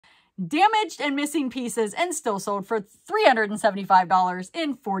damaged and missing pieces, and still sold for $375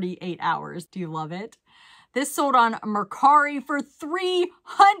 in 48 hours. Do you love it? This sold on Mercari for $300.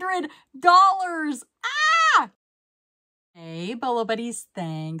 Ah! Hey, Bolo Buddies,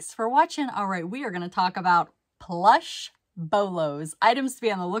 thanks for watching. All right, we are going to talk about Plush Bolos. Items to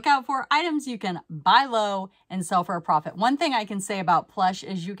be on the lookout for, items you can buy low and sell for a profit. One thing I can say about Plush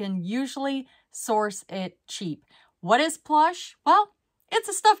is you can usually source it cheap. What is Plush? Well, it's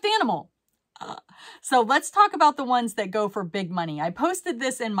a stuffed animal. So let's talk about the ones that go for big money. I posted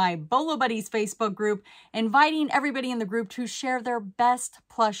this in my Bolo Buddies Facebook group, inviting everybody in the group to share their best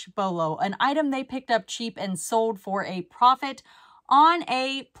plush bolo, an item they picked up cheap and sold for a profit on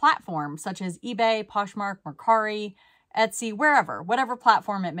a platform such as eBay, Poshmark, Mercari, Etsy, wherever, whatever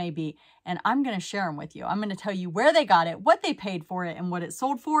platform it may be. And I'm going to share them with you. I'm going to tell you where they got it, what they paid for it, and what it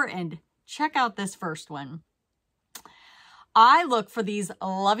sold for. And check out this first one. I look for these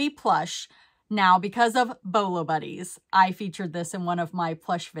lovey plush now because of Bolo Buddies. I featured this in one of my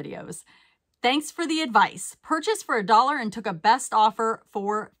plush videos. Thanks for the advice. Purchased for $1 and took a best offer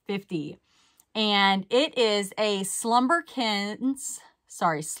for $50. And it is a Slumberkins.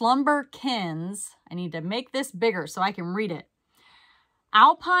 I need to make this bigger so I can read it.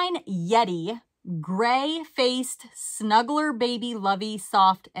 Alpine Yeti, gray-faced snuggler baby lovey,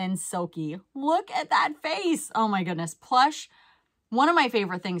 soft and silky. Look at that face. Oh my goodness. Plush, one of my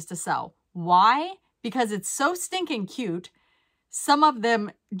favorite things to sell. Why? Because it's so stinking cute. Some of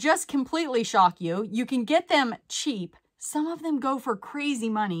them just completely shock you. You can get them cheap. Some of them go for crazy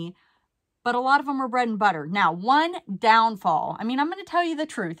money, but a lot of them are bread and butter. Now, one downfall. I mean, I'm going to tell you the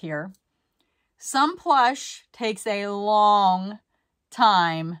truth here. Some plush takes a long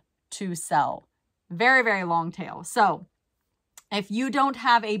time to sell. Very, very long tail. So if you don't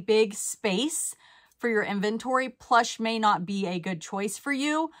have a big space for your inventory, plush may not be a good choice for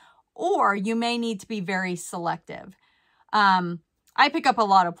you, or you may need to be very selective. I pick up a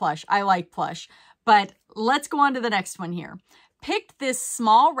lot of plush. I like plush, but let's go on to the next one here. Picked this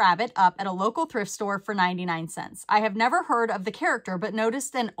small rabbit up at a local thrift store for 99 cents. I have never heard of the character, but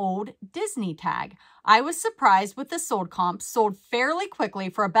noticed an old Disney tag. I was surprised with the sold comp, sold fairly quickly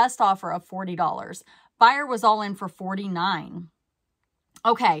for a best offer of $40. Buyer was all in for $49.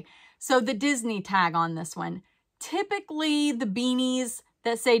 Okay, so the Disney tag on this one. Typically, the beanies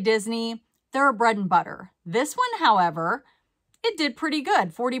that say Disney, they're a bread and butter. This one, however, it did pretty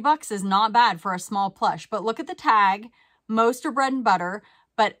good. 40 bucks is not bad for a small plush, but look at the tag. Most are bread and butter,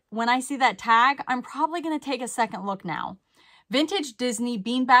 but when I see that tag, I'm probably going to take a second look now. Vintage Disney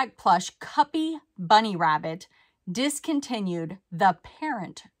beanbag plush Cuppy bunny rabbit, discontinued, the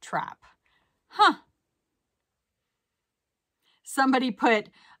Parent Trap. Huh. Somebody put,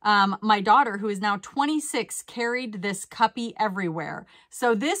 my daughter, who is now 26, carried this Cuppy everywhere.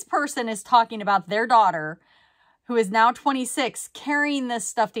 So this person is talking about their daughter, who is now 26, carrying this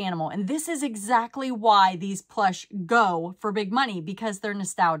stuffed animal. And this is exactly why these plush go for big money, because they're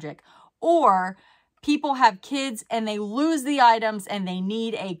nostalgic. Or people have kids and they lose the items and they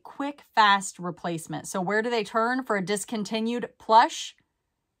need a quick, fast replacement. So where do they turn for a discontinued plush?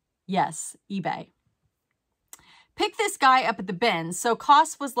 Yes, eBay. Picked this guy up at the bins, so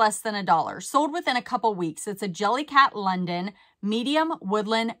cost was less than $1. Sold within a couple weeks. It's a Jellycat London medium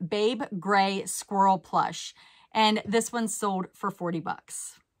woodland babe gray squirrel plush. And this one sold for 40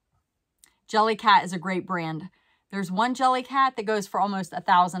 bucks. Jellycat is a great brand. There's one Jellycat that goes for almost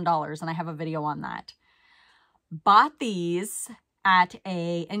 $1,000, and I have a video on that. Bought these at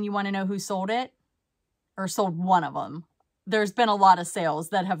and you want to know who sold it? Or sold one of them. There's been a lot of sales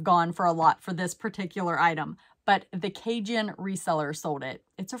that have gone for a lot for this particular item, but the Cajun reseller sold it.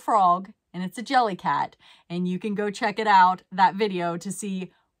 It's a frog, and it's a Jellycat, and you can go check it out, that video, to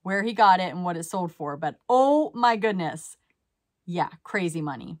see where he got it and what it sold for. But oh my goodness. Yeah, crazy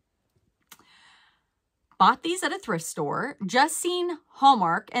money. Bought these at a thrift store, just seen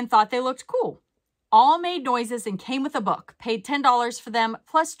Hallmark and thought they looked cool. All made noises and came with a book. Paid $10 for them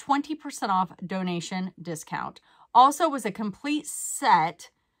plus 20% off donation discount. Also was a complete set,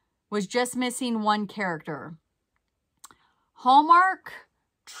 was just missing one character. Hallmark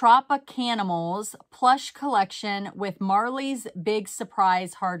Tropicanimals plush collection with Marley's Big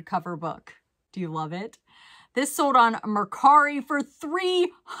Surprise hardcover book. Do you love it? This sold on Mercari for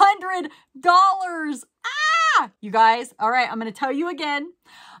 $300. Ah! You guys, all right, I'm going to tell you again.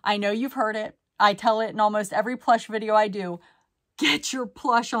 I know you've heard it. I tell it in almost every plush video I do. Get your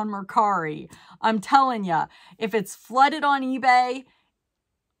plush on Mercari. I'm telling you, if it's flooded on eBay,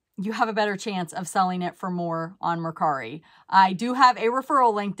 you have a better chance of selling it for more on Mercari. I do have a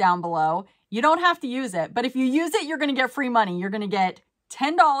referral link down below. You don't have to use it, but if you use it, you're going to get free money. You're going to get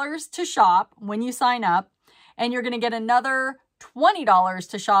 $10 to shop when you sign up, and you're going to get another $20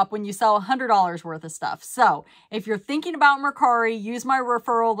 to shop when you sell $100 worth of stuff. So if you're thinking about Mercari, use my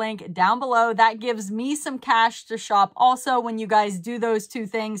referral link down below. That gives me some cash to shop also when you guys do those two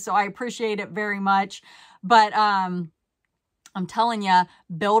things. So I appreciate it very much. But I'm telling you,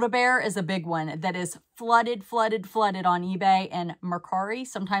 Build-A-Bear is a big one that is flooded on eBay and Mercari.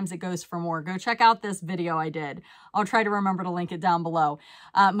 Sometimes it goes for more. Go check out this video I did. I'll try to remember to link it down below.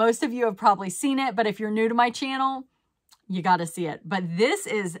 Most of you have probably seen it, but if you're new to my channel, you got to see it. But this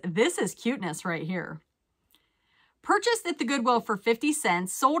is cuteness right here. Purchased at the Goodwill for 50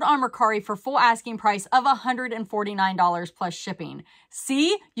 cents, sold on Mercari for full asking price of $149 plus shipping.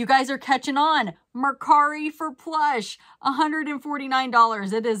 See, you guys are catching on. Mercari for Plush,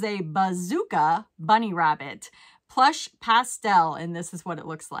 $149. It is a bazooka bunny rabbit. Plush pastel, and this is what it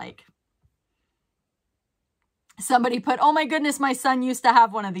looks like. Somebody put, oh my goodness, my son used to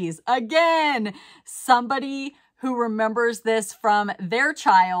have one of these. Again, somebody who remembers this from their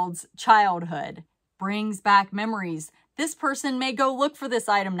child's childhood. Brings back memories. This person may go look for this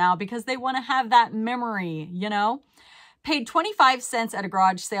item now because they want to have that memory, you know? Paid 25 cents at a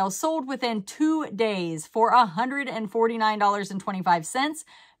garage sale, sold within 2 days for $149.25.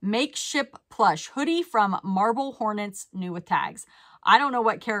 Makeshift plush hoodie from Marble Hornets, new with tags. I don't know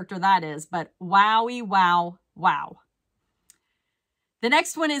what character that is, but wowie, wow, wow. The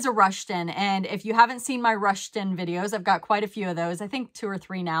next one is a Rushton, and if you haven't seen my Rushton videos, I've got quite a few of those, I think 2 or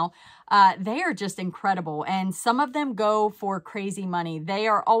 3 now. They are just incredible, and some of them go for crazy money. They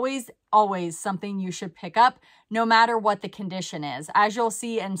are always something you should pick up, no matter what the condition is. As you'll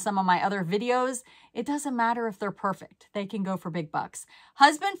see in some of my other videos, it doesn't matter if they're perfect. They can go for big bucks.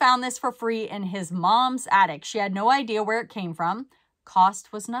 Husband found this for free in his mom's attic. She had no idea where it came from.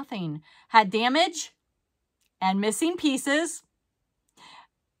 Cost was nothing. Had damage and missing pieces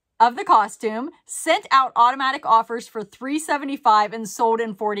of the costume, sent out automatic offers for $375 and sold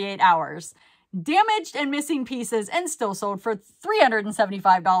in 48 hours. Damaged and missing pieces and still sold for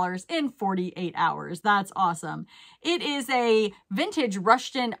 $375 in 48 hours. That's awesome. It is a vintage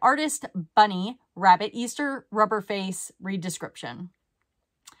Rushton artist bunny rabbit Easter rubber face. Read description.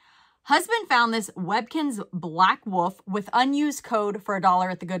 Husband found this Webkinz Black Wolf with unused code for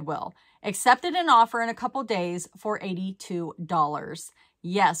 $1 at the Goodwill. Accepted an offer in a couple days for $82.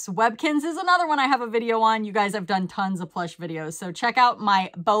 Yes, Webkinz is another one I have a video on. You guys have done tons of plush videos. So check out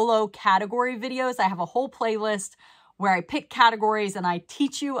my Bolo category videos. I have a whole playlist where I pick categories and I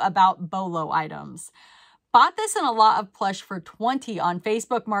teach you about Bolo items. Bought this in a lot of plush for $20 on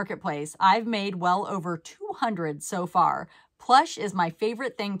Facebook Marketplace. I've made well over 200 so far. Plush is my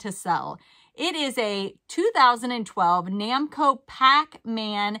favorite thing to sell. It is a 2012 Namco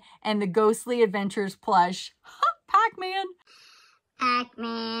Pac-Man and the Ghostly Adventures plush. Pac-Man.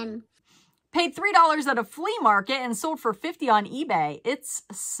 Pac-Man. Paid $3 at a flea market and sold for $50 on eBay. It's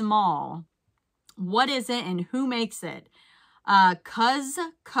small. What is it and who makes it?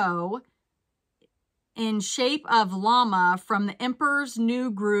 Cuzco in shape of llama from the Emperor's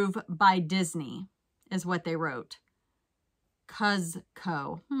New Groove by Disney is what they wrote.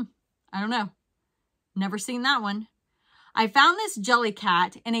 Cuzco. I don't know. Never seen that one. I found this jelly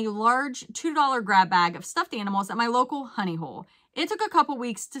cat in a large $2 grab bag of stuffed animals at my local honey hole. It took a couple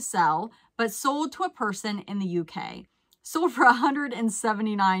weeks to sell, but sold to a person in the UK. Sold for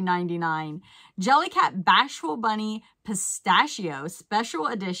 $179.99. Jellycat Bashful Bunny Pistachio Special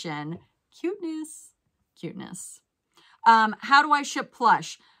Edition. Cuteness. Cuteness. How do I ship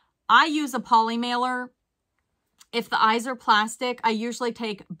plush? I use a PolyMailer. If the eyes are plastic, I usually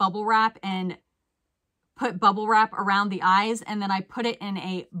take bubble wrap and put bubble wrap around the eyes, and then I put it in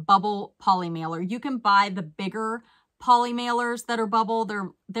a bubble PolyMailer. You can buy the bigger PolyMailers that are bubble.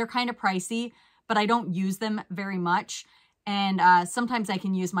 They're kind of pricey, but I don't use them very much. And sometimes I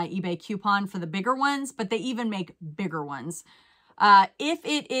can use my eBay coupon for the bigger ones, but they even make bigger ones. If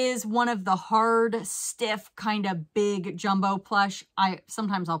it is one of the hard, stiff, kind of big jumbo plush,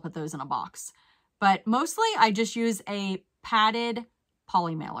 sometimes I'll put those in a box. But mostly I just use a padded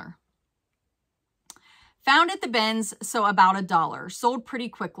PolyMailer. Found at the bins, so about $1. Sold pretty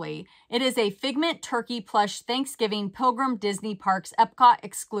quickly. It is a Figment Turkey Plush Thanksgiving Pilgrim Disney Parks Epcot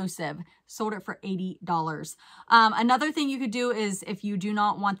exclusive. Sold it for $80. Another thing you could do is, if you do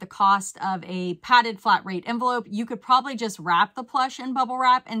not want the cost of a padded flat rate envelope, you could probably just wrap the plush in bubble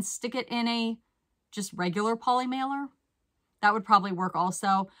wrap and stick it in a just regular PolyMailer. That would probably work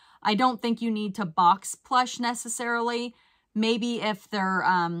also. I don't think you need to box plush necessarily. Maybe if they're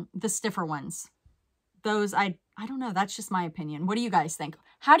the stiffer ones. Those, I don't know. That's just my opinion. What do you guys think?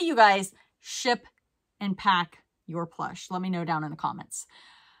 How do you guys ship and pack your plush? Let me know down in the comments.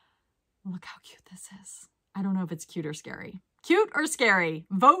 Look how cute this is. I don't know if it's cute or scary. Cute or scary?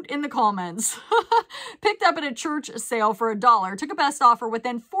 Vote in the comments. Picked up at a church sale for $1. Took a best offer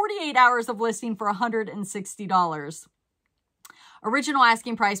within 48 hours of listing for $160. Original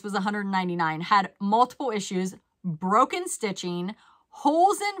asking price was $199. Had multiple issues, broken stitching,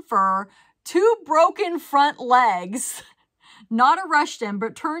 holes in fur, 2 broken front legs. Not a Rushton,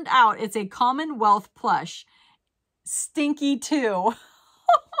 but turned out it's a Commonwealth plush. Stinky too.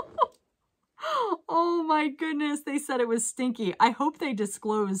 Oh my goodness, they said it was stinky. I hope they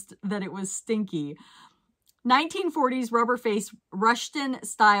disclosed that it was stinky. 1940s rubber face Rushton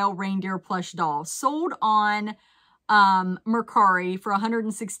style reindeer plush doll. Sold on Mercari for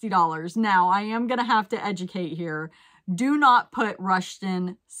 $160. Now, I am going to have to educate here. Do not put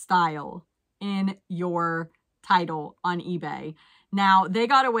Rushton style in your title on eBay. Now, they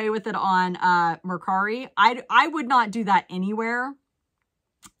got away with it on Mercari. I would not do that anywhere.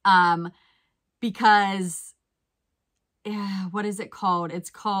 Because, what is it called?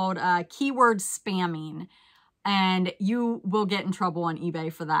 It's called keyword spamming, and you will get in trouble on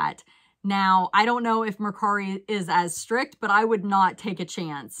eBay for that. Now, I don't know if Mercari is as strict, but I would not take a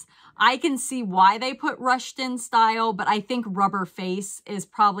chance. I can see why they put Rushton style, but I think rubber face is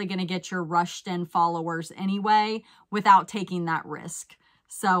probably going to get your Rushton followers anyway without taking that risk.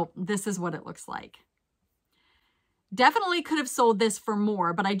 So this is what it looks like. Definitely could have sold this for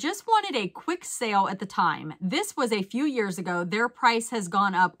more, but I just wanted a quick sale at the time. This was a few years ago. Their price has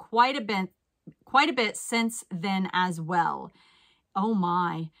gone up quite a bit since then as well. Oh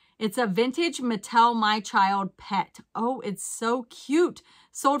my. It's a vintage Mattel My Child pet. Oh, it's so cute.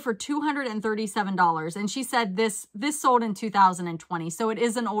 Sold for $237. And she said this sold in 2020. So it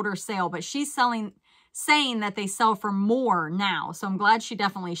is an older sale, but she's saying that they sell for more now. So I'm glad she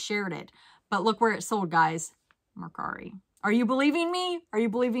definitely shared it. But look where it sold, guys. Mercari. Are you believing me? Are you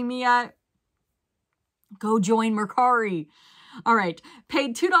believing me yet? Go join Mercari. All right.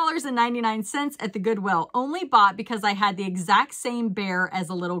 Paid $2.99 at the Goodwill. Only bought because I had the exact same bear as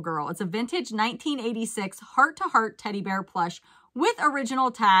a little girl. It's a vintage 1986 heart-to-heart teddy bear plush with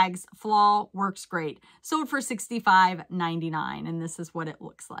original tags. Flaw works great. Sold for $65.99. And this is what it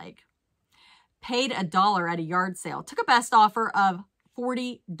looks like. Paid $1 at a yard sale. Took a best offer of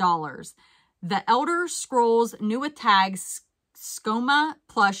 $40. The Elder Scrolls New with Tags Skoma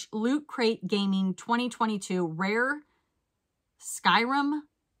Plush Loot Crate Gaming 2022 Rare Skyrim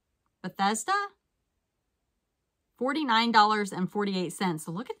Bethesda. $49.48.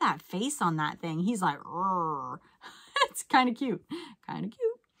 So look at that face on that thing. He's like, it's kind of cute. Kind of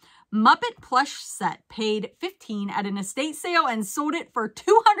cute. Muppet plush set. Paid $15 at an estate sale and sold it for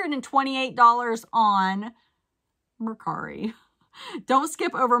 $228 on Mercari. Don't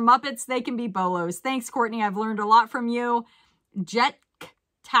skip over Muppets. They can be Bolos. Thanks, Courtney. I've learned a lot from you. Jet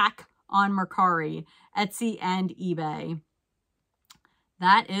Tack on Mercari, Etsy, and eBay.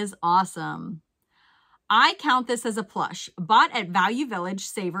 That is awesome. I count this as a plush. Bought at Value Village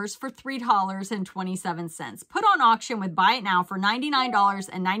Savers for $3.27. Put on auction with Buy It Now for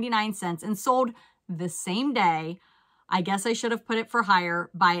 $99.99 and sold the same day. I guess I should have put it for higher,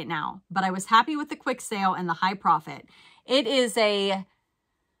 Buy It Now. But I was happy with the quick sale and the high profit. It is a,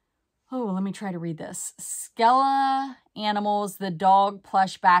 let me try to read this. Skella Animals, the dog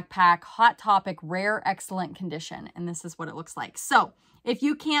plush backpack, Hot Topic, rare, excellent condition. And this is what it looks like. So if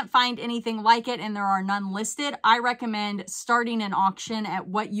you can't find anything like it and there are none listed, I recommend starting an auction at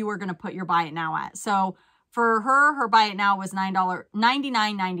what you are going to put your Buy It Now at. So for her Buy It Now was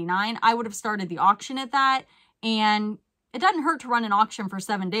 $99.99. I would have started the auction at that. And it doesn't hurt to run an auction for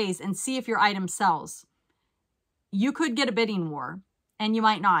 7 days and see if your item sells. You could get a bidding war and you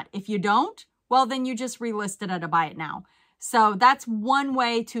might not. If you don't, well, then you just relist it at a Buy It Now. So that's one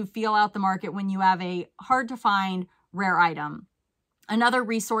way to feel out the market when you have a hard to find rare item. Another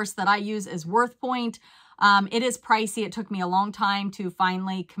resource that I use is WorthPoint. It is pricey. It took me a long time to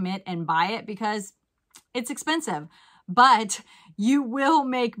finally commit and buy it because it's expensive. But you will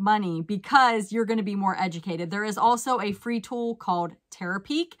make money because you're going to be more educated. There is also a free tool called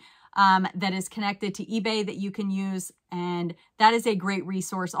JiaroPack that is connected to eBay that you can use. And that is a great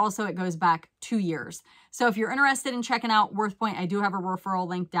resource. Also, it goes back 2 years. So if you're interested in checking out WorthPoint, I do have a referral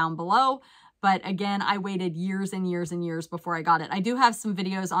link down below. But again, I waited years and years and years before I got it. I do have some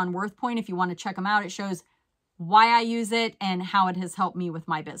videos on WorthPoint if you want to check them out. It shows why I use it and how it has helped me with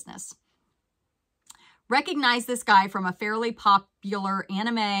my business. Recognize this guy from a fairly popular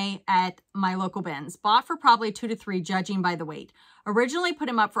anime at my local bins. Bought for probably 2 to 3, judging by the weight. Originally put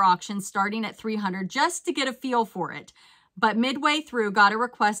him up for auction starting at $300 just to get a feel for it. but midway through got a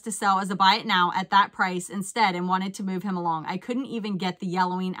request to sell as a buy it now at that price instead and wanted to move him along. I couldn't even get the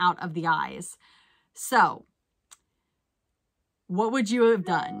yellowing out of the eyes. So what would you have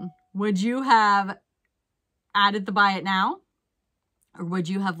done? Would you have added the buy it now? Or would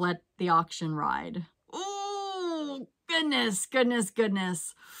you have let the auction ride? Oh, goodness, goodness,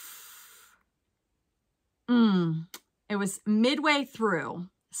 goodness. It was midway through.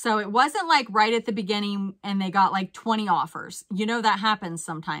 So it wasn't like right at the beginning and they got like 20 offers. You know, that happens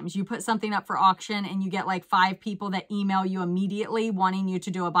sometimes. You put something up for auction and you get like 5 people that email you immediately wanting you to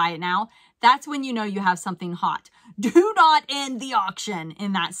do a buy it now. That's when you know you have something hot. Do not end the auction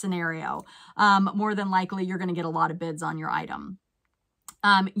in that scenario. More than likely, you're going to get a lot of bids on your item.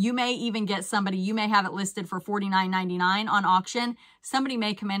 You may even get somebody, you may have it listed for $49.99 on auction. Somebody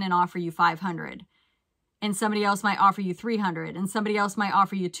may come in and offer you $500. And somebody else might offer you $300, and somebody else might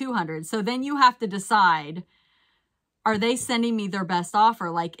offer you $200. So then you have to decide, are they sending me their best offer?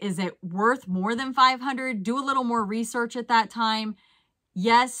 Like, is it worth more than $500? Do a little more research at that time.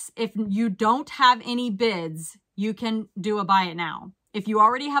 Yes, if you don't have any bids, you can do a buy it now. If you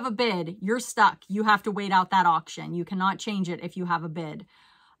already have a bid, you're stuck. You have to wait out that auction. You cannot change it if you have a bid.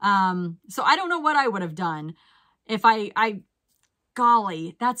 So I don't know what I would have done if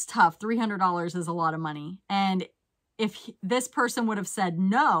golly, that's tough. $300 is a lot of money. And if this person would have said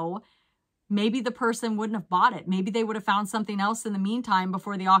no, maybe the person wouldn't have bought it. Maybe they would have found something else in the meantime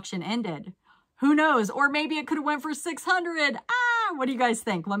before the auction ended. Who knows? Or maybe it could have went for $600. What do you guys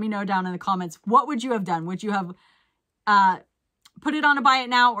think? Let me know down in the comments. What would you have done? Would you have put it on a buy it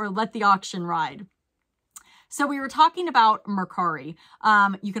now or let the auction ride? So we were talking about Mercari.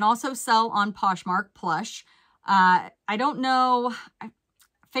 You can also sell on Poshmark, Plush. I don't know,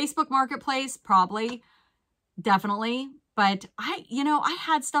 Facebook Marketplace, probably, definitely. But I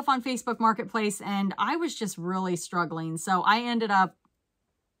had stuff on Facebook Marketplace and I was just really struggling. So I ended up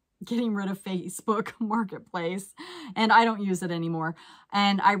getting rid of Facebook Marketplace and I don't use it anymore.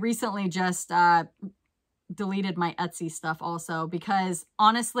 And I recently just deleted my Etsy stuff also because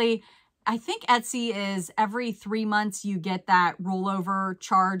honestly, I think Etsy is every 3 months you get that rollover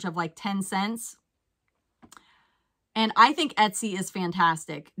charge of like 10 cents. And I think Etsy is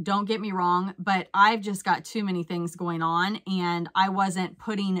fantastic. Don't get me wrong, but I've just got too many things going on and I wasn't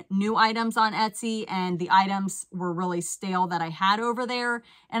putting new items on Etsy and the items were really stale that I had over there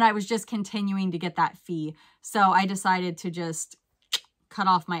and I was just continuing to get that fee. So I decided to just cut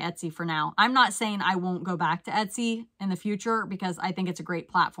off my Etsy for now. I'm not saying I won't go back to Etsy in the future because I think it's a great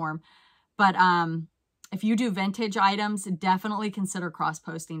platform. But if you do vintage items, definitely consider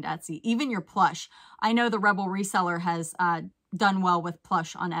cross-posting to Etsy. Even your plush. I know the Rebel Reseller has done well with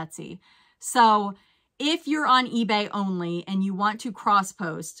plush on Etsy. So if you're on eBay only and you want to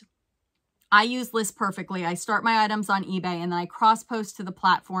cross-post, I use List Perfectly. I start my items on eBay and then I cross-post to the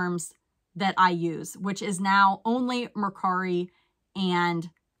platforms that I use, which is now only Mercari and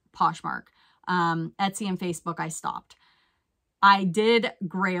Poshmark. Etsy and Facebook I stopped. I did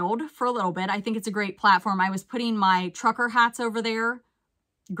Grailed for a little bit. I think it's a great platform. I was putting my trucker hats over there.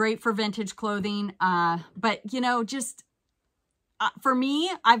 Great for vintage clothing. But, just for me,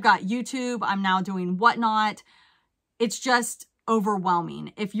 I've got YouTube. I'm now doing Whatnot. It's just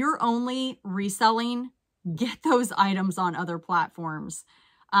overwhelming. If you're only reselling, get those items on other platforms.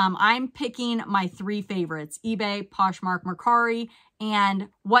 I'm picking my 3 favorites, eBay, Poshmark, Mercari, and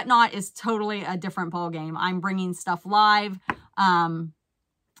Whatnot is totally a different ballgame. I'm bringing stuff live.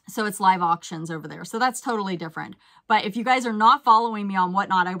 So it's live auctions over there. So that's totally different. But if you guys are not following me on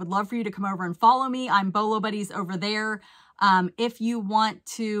Whatnot, I would love for you to come over and follow me. I'm BoloBuddies over there. If you want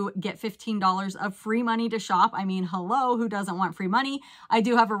to get $15 of free money to shop, I mean, hello, who doesn't want free money? I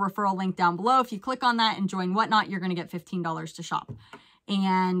do have a referral link down below. If you click on that and join Whatnot, you're going to get $15 to shop.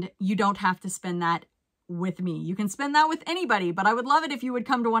 And you don't have to spend that with me. You can spend that with anybody, but I would love it if you would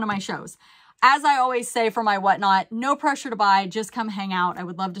come to one of my shows. As I always say for my Whatnot, no pressure to buy, just come hang out. I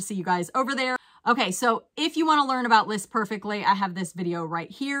would love to see you guys over there. Okay, so if you want to learn about List Perfectly, I have this video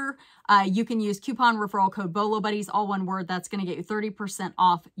right here. You can use coupon referral code BOLOBuddies, all one word. That's going to get you 30%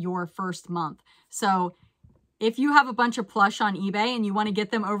 off your first month. So if you have a bunch of plush on eBay and you want to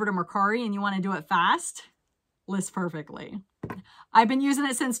get them over to Mercari and you want to do it fast, List Perfectly. I've been using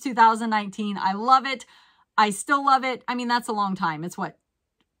it since 2019. I love it. I still love it. I mean, that's a long time. It's what,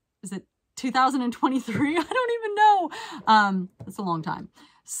 is it 2023? I don't even know. It's a long time.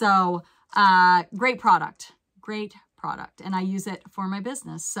 So great product. Great product. And I use it for my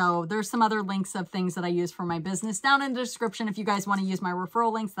business. So there's some other links of things that I use for my business down in the description. If you guys want to use my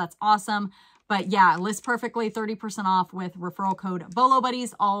referral links, that's awesome. But yeah, List Perfectly, 30% off with referral code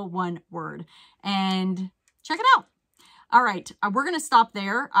BOLOBuddies, all one word. And check it out. All right, we're going to stop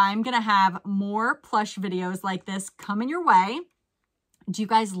there. I'm going to have more plush videos like this coming your way. Do you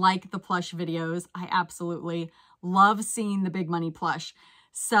guys like the plush videos? I absolutely love seeing the big money plush.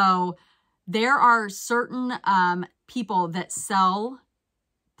 So there are certain people that sell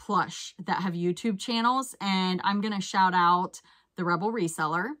plush that have YouTube channels, and I'm going to shout out the Rebel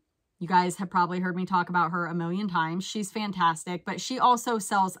Reseller. You guys have probably heard me talk about her a million times. She's fantastic, but she also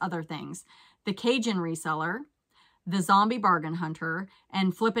sells other things. The Cajun Reseller, the Zombie Bargain Hunter,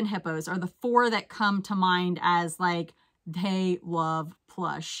 and Flippin' Hippos are the 4 that come to mind as like, they love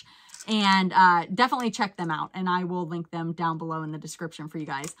plush. And definitely check them out, and I will link them down below in the description for you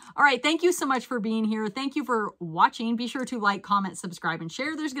guys. All right, thank you so much for being here. Thank you for watching. Be sure to like, comment, subscribe, and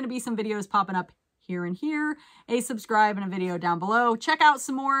share. There's going to be some videos popping up here and here, a subscribe and a video down below. Check out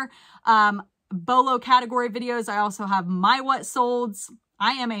some more Bolo category videos. I also have my what solds.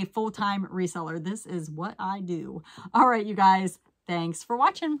 I am a full-time reseller. This is what I do. All right, you guys, thanks for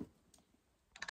watching.